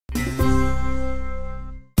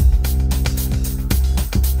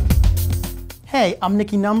Hey, I'm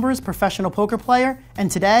Nicky Numbers, professional poker player, and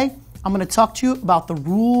today I'm going to talk to you about the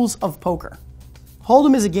rules of poker.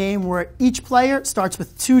 Hold'em is a game where each player starts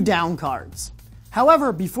with 2 down cards.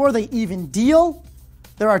 However, before they even deal,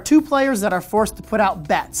 there are 2 players that are forced to put out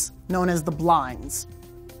bets, known as the blinds.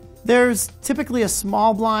 There's typically a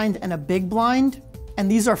small blind and a big blind, and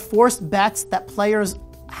these are forced bets that players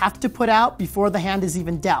have to put out before the hand is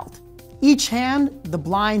even dealt. Each hand, the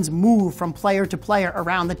blinds move from player to player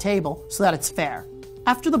around the table so that it's fair.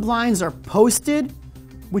 After the blinds are posted,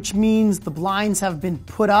 which means the blinds have been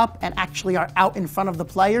put up and actually are out in front of the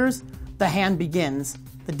players, the hand begins.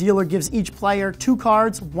 The dealer gives each player 2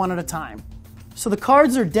 cards, one at a time. So the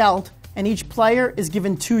cards are dealt, and each player is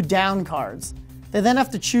given 2 down cards. They then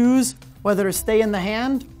have to choose whether to stay in the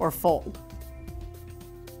hand or fold.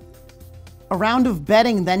 A round of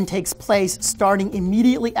betting then takes place starting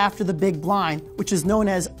immediately after the big blind, which is known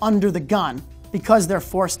as under the gun, because they're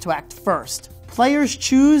forced to act first. Players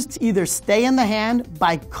choose to either stay in the hand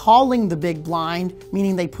by calling the big blind,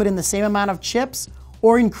 meaning they put in the same amount of chips,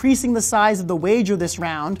 or increasing the size of the wager this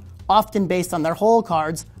round, often based on their hole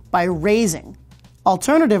cards, by raising.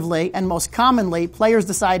 Alternatively, and most commonly, players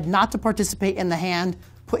decide not to participate in the hand,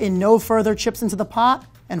 put in no further chips into the pot,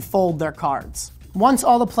 and fold their cards. Once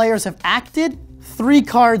all the players have acted, 3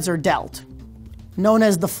 cards are dealt, known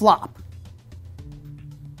as the flop.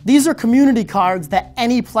 These are community cards that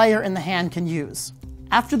any player in the hand can use.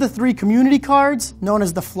 After the 3 community cards, known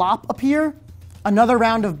as the flop, appear, another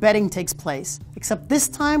round of betting takes place, except this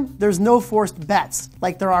time there's no forced bets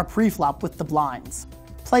like there are pre-flop with the blinds.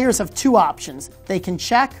 Players have 2 options. They can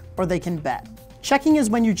check or they can bet. Checking is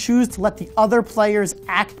when you choose to let the other players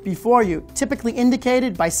act before you, typically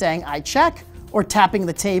indicated by saying "I check" or tapping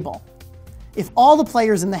the table. If all the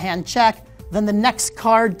players in the hand check, then the next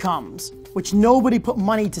card comes, which nobody put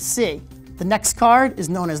money to see. The next card is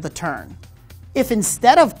known as the turn. If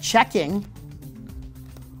instead of checking,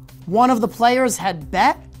 one of the players had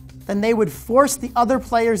bet, then they would force the other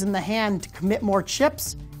players in the hand to commit more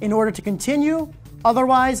chips in order to continue.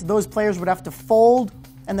 Otherwise, those players would have to fold,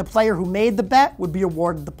 and the player who made the bet would be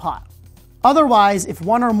awarded the pot. Otherwise, if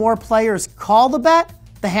one or more players call the bet,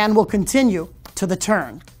 the hand will continue to the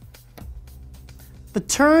turn. The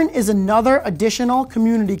turn is another additional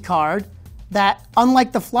community card that,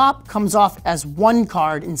 unlike the flop, comes off as 1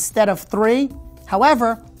 card instead of 3.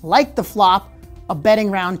 However, like the flop, a betting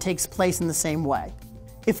round takes place in the same way.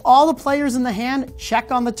 If all the players in the hand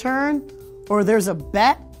check on the turn, or there's a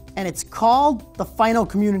bet and it's called, the final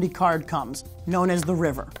community card comes, known as the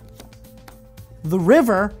river. The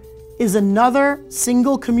river is another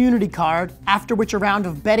single community card after which a round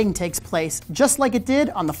of betting takes place, just like it did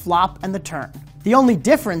on the flop and the turn. The only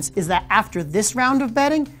difference is that after this round of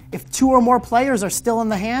betting, if 2 or more players are still in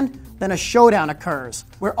the hand, then a showdown occurs,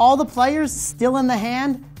 where all the players still in the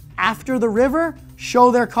hand after the river show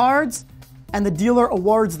their cards, and the dealer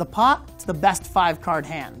awards the pot to the best 5-card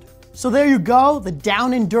hand. So there you go, the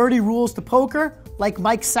down and dirty rules to poker. Like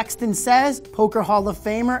Mike Sexton says, Poker Hall of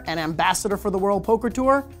Famer and ambassador for the World Poker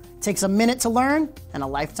Tour, takes a minute to learn and a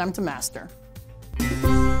lifetime to master.